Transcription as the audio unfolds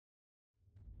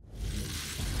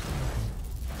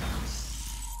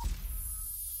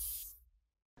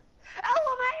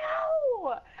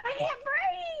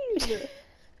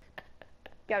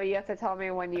Gabby, you have to tell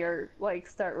me when you're like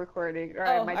start recording, or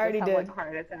Oh, I might I already just have did. like a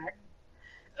heart attack.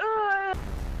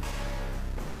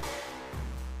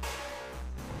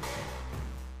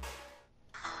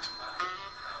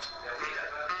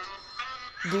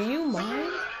 Do you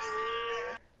mind?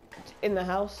 In the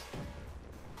house?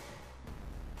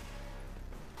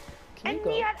 Can you And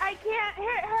go? yet I can't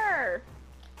hit her!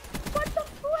 What the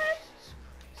flip?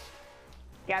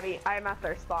 Gabby, I'm at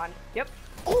their spawn. Yep.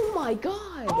 Oh my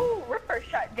god! Oh, Ripper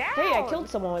shut down! Hey, I killed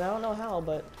someone. I don't know how,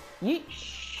 but... Yeet.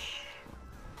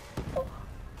 Oh,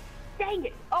 dang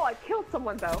it! Oh, I killed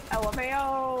someone though.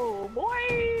 LMAO,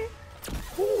 boy!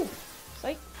 Ooh.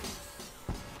 Psych.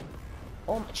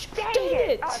 Oh my... Dang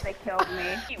it! Oh, they killed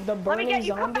me. The Let me burning get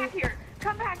you. Come zombie? back here.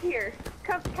 Come back here.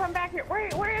 Come back here.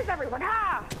 Where is everyone?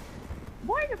 Ah!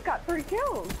 Boy, I just got 3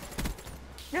 kills.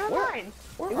 Never mind.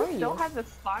 Where Do are we still you? have the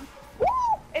spawn? Woo!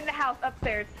 In the house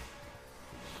upstairs.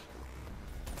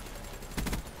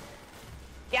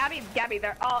 Gabby,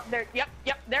 they're all there. Yep,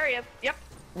 there he is. Yep.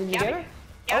 Did you Gabby, get her?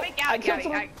 Gabby, I killed Gabby.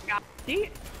 someone.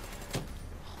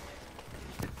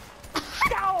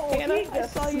 No, Hannah, he I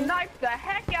just saw you. sniped the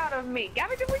heck out of me.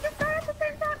 Gabby, did we just die at the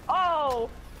same time? Oh,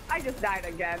 I just died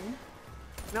again.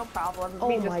 No problem. Oh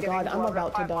Me just my getting god, I'm blown about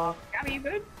up to by die. bombs. Gabby, you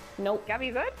good? Nope. Gabby,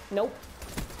 you good? Nope.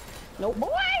 Nope. Boy!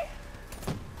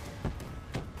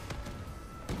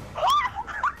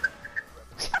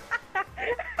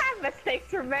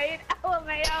 Mistakes were made.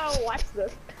 LMAO. Watch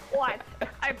this. Watch.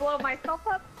 I blow myself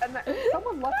up, and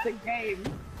someone left the game.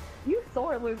 You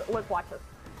sore lose. Look, watch this.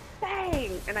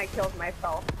 Bang! And I killed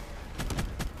myself.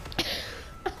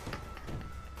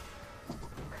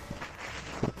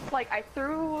 Like, I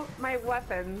threw my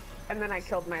weapons, and then I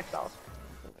killed myself.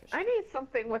 I need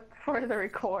something for the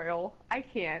recoil. I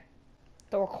can't.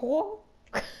 The recoil?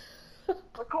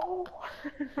 Recoil?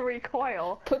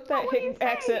 Recoil. Put that What do you hidden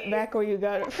accent say? back where you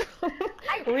got it from.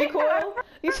 I can't. Recoil?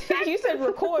 You said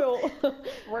recoil.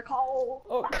 Recoil.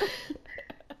 Oh.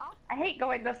 I hate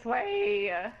going this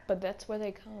way. But that's where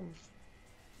they come.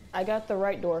 I got the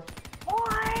right door.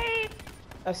 What?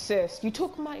 Assist. You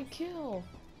took my kill.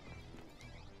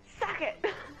 Suck it.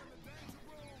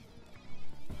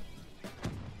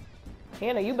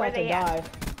 Hannah, you about to they die. at?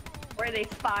 Where are they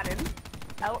spotted?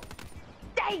 Oh.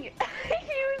 Dang it.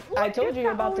 I told you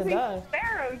you're about to die.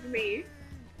 Sparrowed me.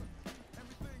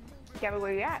 Gabby,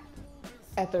 where you at?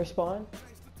 At their spawn.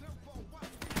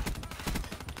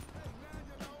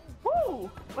 Woo!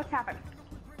 What's happened?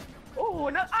 Oh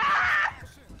no! Ah!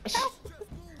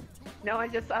 No, I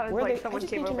was Where like, they, someone I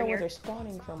just came need to over know where here. they're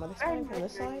spawning from. Are they spawning from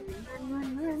this side?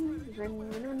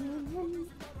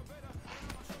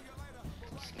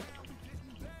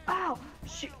 Oh,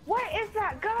 shoot. What is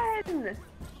that gun?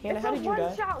 Hannah, It's how a did you die?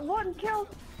 one-shot, one-kill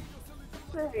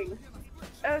thing.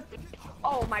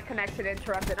 Oh, my connection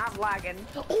interrupted. I'm lagging.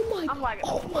 Oh my! I'm lagging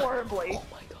oh horribly. Oh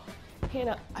my god!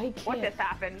 Hannah, I can't. What just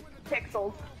happened?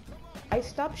 Pixels. I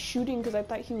stopped shooting because I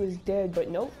thought he was dead, but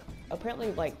nope.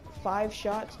 Apparently, like 5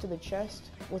 shots to the chest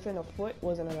within a foot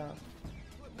wasn't enough.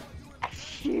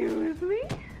 Excuse me?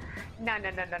 No.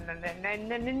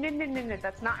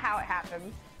 That's not how it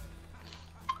happens.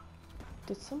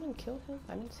 Did someone kill him?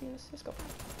 I didn't see an assist. Go.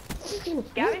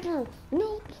 Gabby?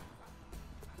 No.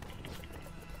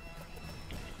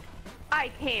 I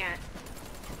can't.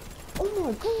 Oh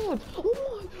my god!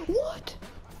 Oh my! What?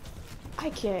 I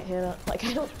can't, Hannah. Like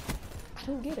I don't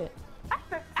get it.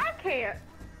 I can't.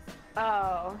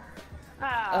 Oh.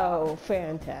 Oh,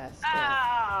 fantastic.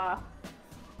 Ah.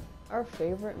 Our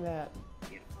favorite map.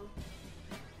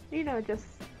 You know,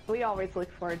 we always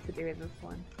look forward to doing this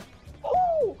one.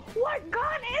 Oh, what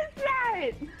gun is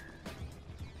that?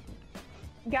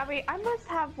 Gabby, I must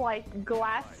have like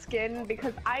glass skin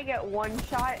because I get one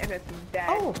shot and it's dead.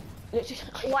 Oh,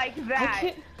 like that.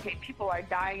 can't- Okay, people are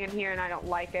dying in here and I don't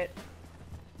like it.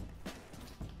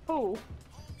 Ooh.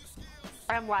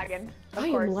 I'm lagging. Of I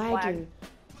course, am lagging.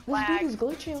 Lag. This dude is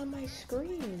glitching on my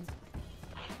screen.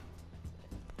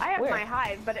 I have Where? my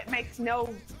hive, but it makes no,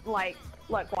 like,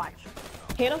 look, watch.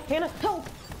 Hannah, help!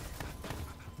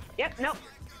 Yep, nope.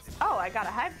 Oh, I got a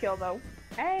hive kill though.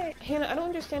 Hey. Hannah, I don't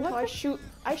understand how I shoot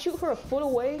her a foot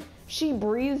away. She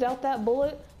breathes out that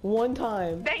bullet one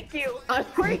time. Thank you.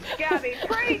 Preach, Gabby,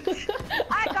 preach.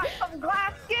 I got some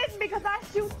glass skin because I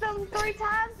shoot them 3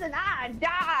 times and I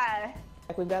die.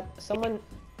 Like we got someone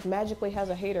magically has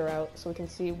a hater out so we can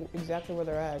see exactly where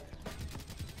they're at.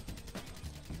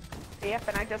 Yep,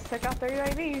 and I just took out their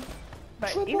UAV.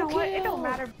 But Triple you know what? It don't kill.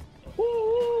 matter.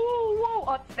 Whoa,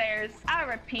 upstairs. I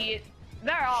repeat,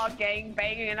 they're all gang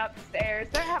banging upstairs.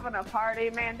 They're having a party,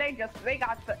 man.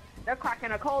 They're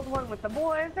cracking a cold one with the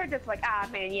boys. They're just like, ah,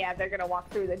 man, yeah, they're gonna walk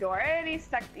through the door any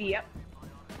sec. Yep.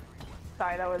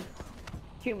 sorry, that was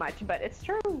too much, but it's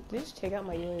true. Did you just take out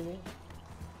my UAV?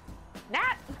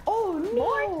 Nat! Oh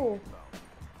no!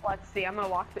 Let's see, I'm gonna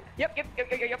walk through. Yep.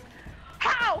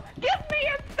 How? Give me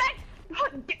a sec!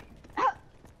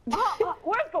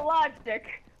 Where's the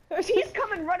logic? He's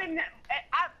coming running at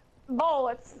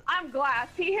bullets. I'm glass.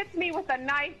 He hits me with a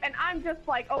knife, and I'm just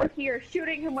like over here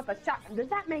shooting him with a shotgun. Does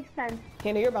that make sense?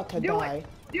 Hannah, you're about to die.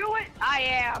 Do it! I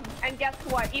am. And guess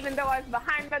what? Even though I was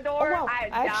behind the door, Oh, wow. I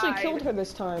I actually died. killed her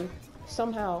this time.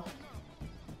 Somehow.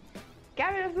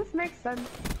 Gabby, does this make sense?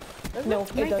 No,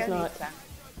 it does any not. sense?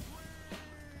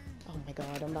 Oh my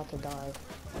god, I'm about to die.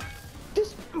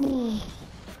 This.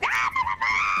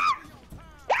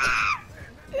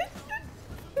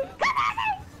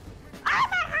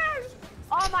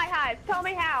 All my hives. Tell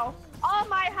me how. All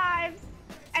my hives,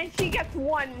 and she gets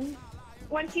one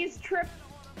when she's tripped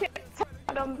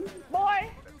on them. Boy.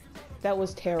 That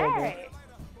was terrible. Hey.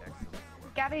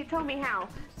 Gabby, tell me how.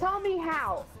 Tell me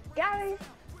how. Gabby.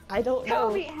 I don't know.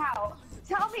 Tell me how.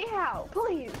 Tell me how.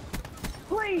 Please.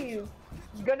 Please.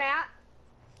 Gunat.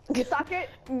 Suck it.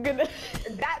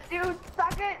 That dude,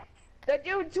 suck it. The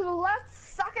dude to the left,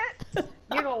 suck it.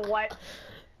 You know what?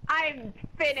 I'm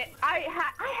finished. I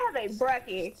have a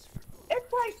Brecci.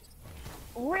 It's like,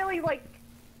 really like,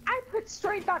 I put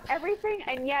strength on everything,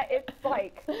 and yet it's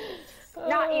like,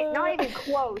 not even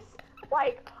close.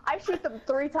 Like, I shoot them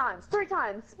 3 times. 3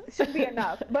 times should be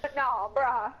enough. But no,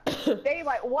 bruh. They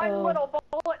like, one little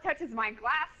bullet touches my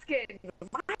glass skin.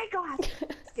 My glass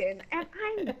skin. And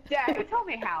I'm dead. Tell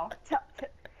me how.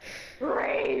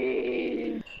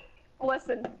 Rage.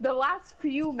 Listen, the last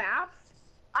few maps,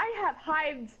 I have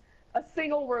hived a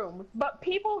single room. But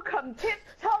people come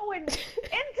tiptoeing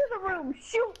into the room,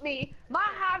 shoot me. My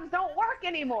hives don't work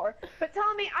anymore. But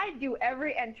tell me, I do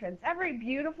every entrance. Every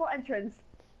beautiful entrance.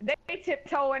 They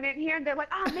tiptoeing in here and they're like,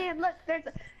 oh man, look, there's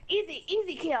a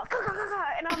easy kill.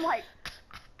 And I'm like,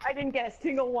 I didn't get a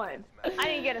single one. I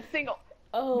didn't get a single.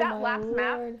 Oh, that last Lord.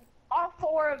 map, all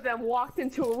 4 of them walked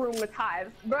into a room with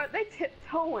hives. Bro, they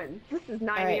tiptoeing. This is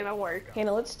not even gonna work.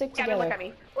 Hannah, let's stick together. Look at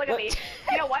me. Look at me.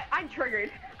 You know what? I'm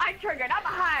triggered. I'm a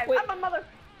hive. Wait. I'm a mother.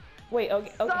 Wait,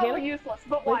 okay, So Hannah, useless.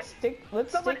 But what?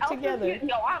 Let's stick together.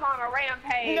 No, I'm on a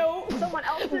rampage. No. Someone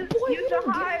else's used a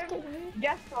hive.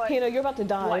 Guess what? Hannah, you're about to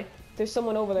die. What? There's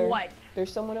someone over there. What?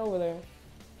 There's someone over there.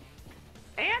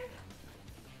 And?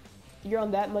 You're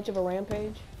on that much of a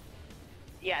rampage?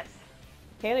 Yes.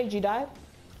 Hannah, did you die?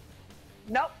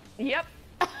 Nope. Yep.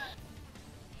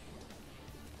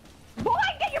 Boy,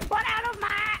 get your butt out of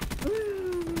my...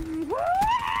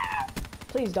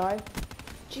 Please die.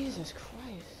 Jesus Christ.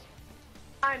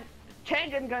 I'm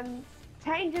changing guns.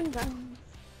 Changing guns.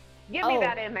 Give me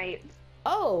that inmate.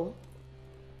 Oh.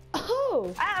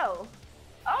 Oh. Oh.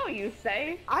 Oh, you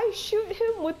say? I shoot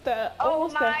him with the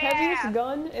almost the heaviest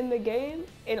gun in the game,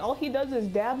 and all he does is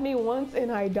dab me once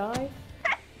and I die.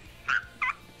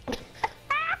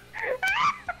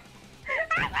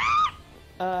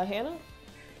 Hannah?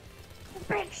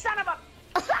 Bitch, son of a...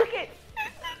 Suck it!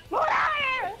 Get out of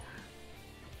here!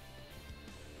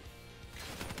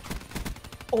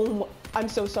 Oh, I'm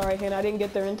so sorry, Hannah. I didn't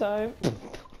get there in time.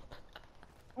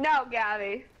 No,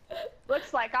 Gabby.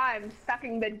 Looks like I'm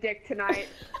sucking the dick tonight.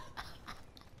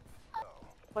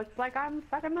 Looks like I'm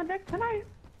sucking the dick tonight.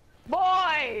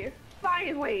 Boy!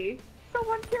 Finally!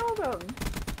 Someone killed him!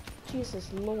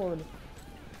 Jesus Lord.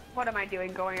 What am I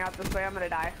doing going out this way? I'm gonna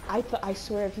die. I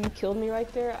swear, if you killed me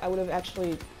right there, I would have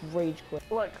actually rage quit.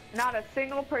 Look, not a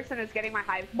single person is getting my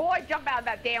hive. Boy, jump out of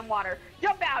that damn water!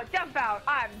 Jump out! Jump out!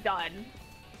 I'm done.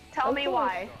 Tell me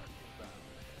why.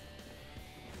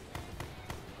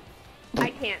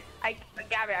 I can't.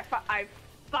 Gabby, I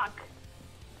fuck.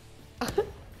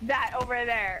 That over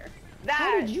there. That.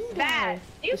 How did you die?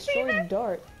 You see this?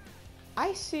 Dart.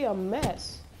 I see a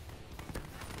mess.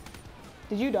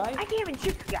 Did you die? I can't even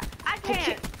shoot you. I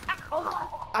can't.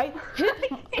 I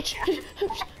hit.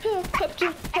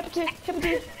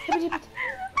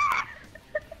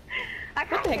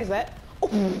 What the heck is that?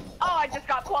 Oh, I just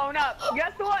got blown up.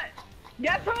 Guess what?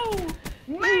 Guess who?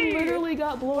 Me. You literally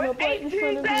got blown up right in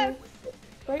front of me.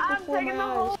 Right before my eyes.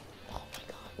 Oh my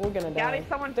god, we're gonna die. Gabby,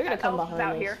 someone They're gonna come else is behind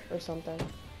out us here. or something.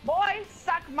 Boy,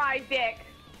 suck my dick.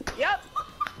 Yep.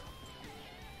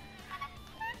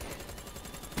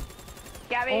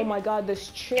 Gabby. Oh my god, this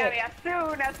chick. Gabby, as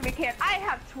soon as we can. I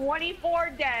have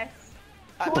 24 deaths.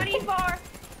 24.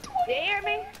 Do you hear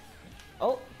me?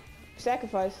 Oh,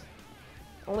 sacrifice.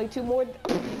 Only 2 more.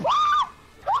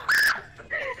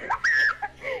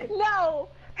 No.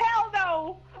 Hell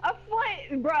no. A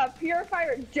foot, bruh. Pure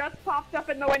purifier just popped up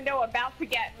in the window about to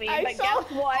get me. I But saw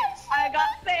guess what? I got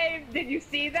saved. Did you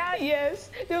see that? Yes,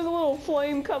 there was a little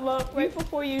flame come up right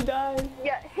before you died.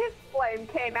 Yeah, his flame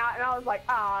came out, and I was like,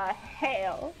 ah,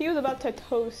 hell. He was about to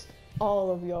toast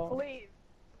all of y'all. Please.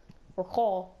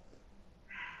 Recall.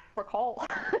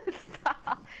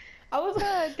 Stop. I was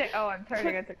Oh, I'm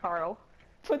turning into Carl.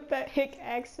 put that hick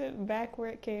accent back where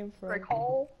it came from.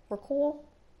 Recall. Recall?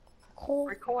 Recall?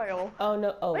 Recoil. Oh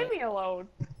no, oh Leave wait. me alone.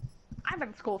 I'm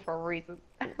in school for a reason.